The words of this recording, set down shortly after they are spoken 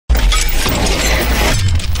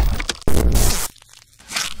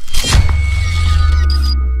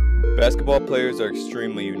Basketball players are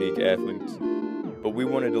extremely unique athletes, but we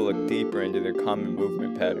wanted to look deeper into their common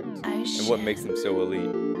movement patterns and what makes them so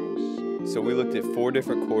elite. So we looked at 4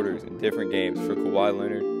 different quarters in different games for Kawhi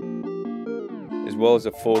Leonard, as well as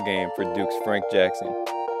a full game for Duke's Frank Jackson.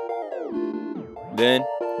 Then,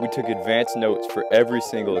 we took advanced notes for every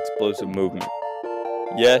single explosive movement.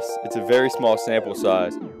 Yes, it's a very small sample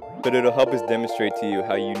size, but it'll help us demonstrate to you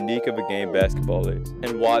how unique of a game basketball is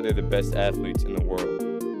and why they're the best athletes in the world.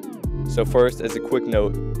 So first, as a quick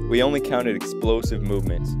note, we only counted explosive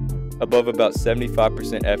movements, above about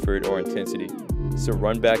 75% effort or intensity, so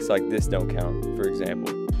runbacks like this don't count, for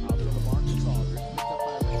example.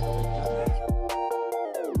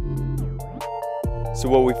 So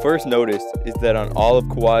what we first noticed is that on all of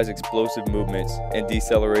Kawhi's explosive movements and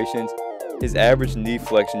decelerations, his average knee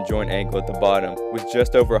flexion joint angle at the bottom was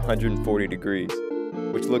just over 140 degrees,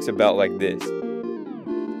 which looks about like this.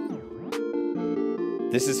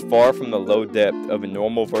 This is far from the low depth of a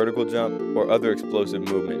normal vertical jump or other explosive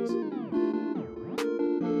movements.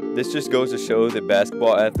 This just goes to show that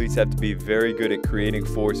basketball athletes have to be very good at creating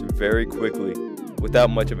force very quickly without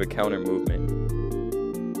much of a counter movement.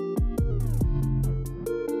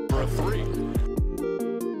 For a 3.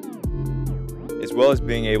 As well as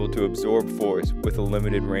being able to absorb force with a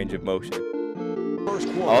limited range of motion.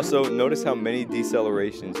 Also, notice how many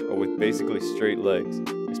decelerations are with basically straight legs,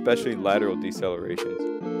 especially lateral decelerations.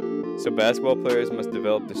 So basketball players must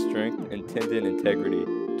develop the strength and tendon integrity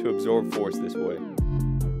to absorb force this way.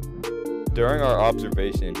 During our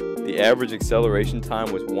observation, the average acceleration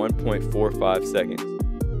time was 1.45 seconds.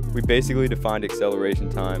 We basically defined acceleration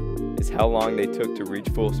time as how long they took to reach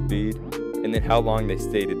full speed and then how long they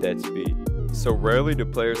stayed at that speed. So rarely do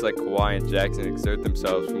players like Kawhi and Jackson exert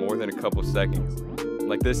themselves for more than a couple seconds,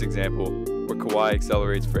 like this example, where Kawhi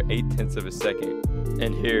accelerates for 0.8 of a second,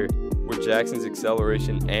 and here, where Jackson's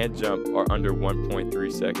acceleration and jump are under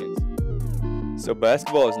 1.3 seconds. So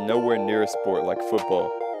basketball is nowhere near a sport like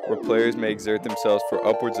football, where players may exert themselves for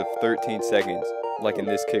upwards of 13 seconds, like in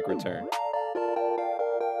this kick return.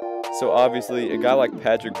 So obviously, a guy like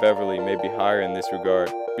Patrick Beverley may be higher in this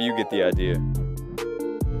regard, but you get the idea.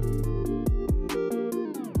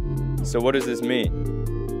 So what does this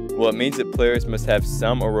mean? Well, it means that players must have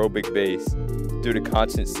some aerobic base due to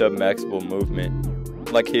constant submaximal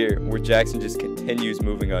movement, like here, where Jackson just continues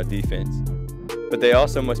moving on defense. But they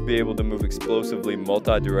also must be able to move explosively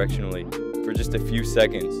multi-directionally for just a few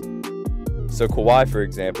seconds. So Kawhi, for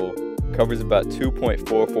example, covers about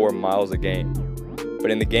 2.44 miles a game,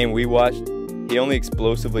 but in the game we watched, he only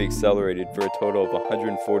explosively accelerated for a total of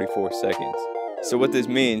 144 seconds. So what this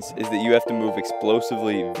means is that you have to move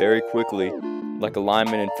explosively very quickly, like a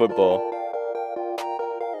lineman in football,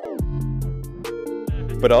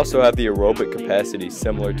 but also have the aerobic capacity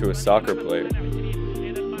similar to a soccer player.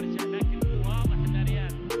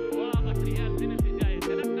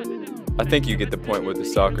 I think you get the point with the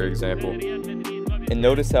soccer example. And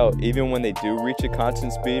notice how even when they do reach a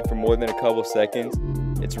constant speed for more than a couple seconds,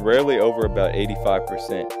 it's rarely over about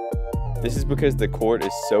 85%. This is because the court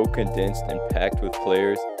is so condensed and packed with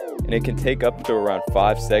players, and it can take up to around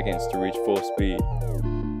 5 seconds to reach full speed.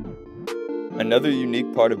 Another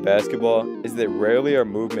unique part of basketball is that rarely are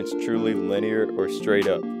movements truly linear or straight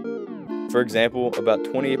up. For example, about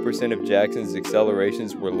 28% of Jackson's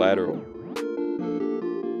accelerations were lateral,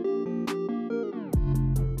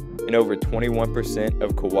 and over 21%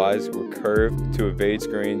 of Kawhi's were curved to evade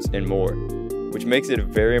screens and more, which makes it a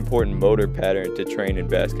very important motor pattern to train in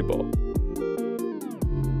basketball.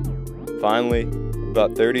 Finally,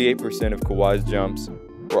 about 38% of Kawhi's jumps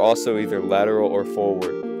were also either lateral or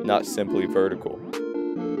forward, not simply vertical.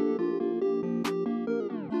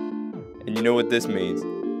 And you know what this means?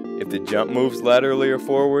 If the jump moves laterally or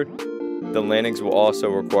forward, the landings will also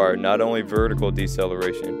require not only vertical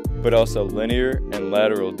deceleration, but also linear and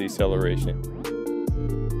lateral deceleration.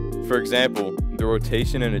 For example, the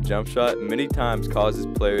rotation in a jump shot many times causes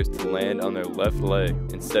players to land on their left leg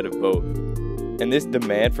instead of both. And this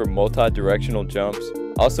demand for multi-directional jumps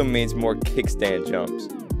also means more kickstand jumps,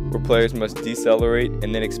 where players must decelerate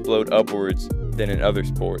and then explode upwards than in other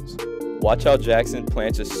sports. Watch how Jackson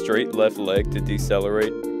plants a straight left leg to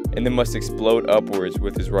decelerate and then must explode upwards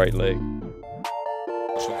with his right leg.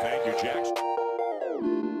 So thank you, Jackson.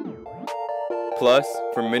 Plus,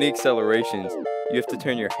 for many accelerations, you have to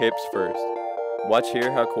turn your hips first. Watch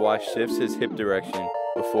here how Kawhi shifts his hip direction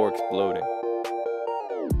before exploding.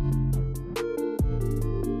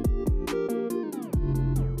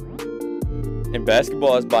 And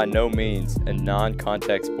basketball is by no means a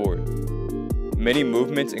non-contact sport. Many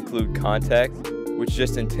movements include contact, which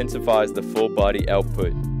just intensifies the full body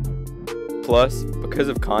output. Plus, because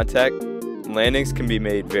of contact, landings can be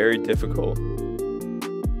made very difficult.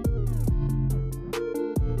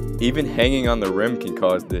 Even hanging on the rim can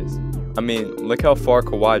cause this. I mean, look how far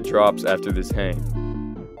Kawhi drops after this hang.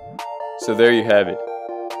 So there you have it.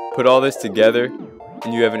 Put all this together,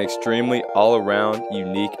 and you have an extremely all-around,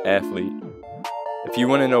 unique athlete. If you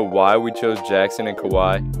want to know why we chose Jackson and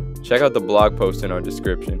Kawhi, check out the blog post in our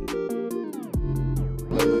description.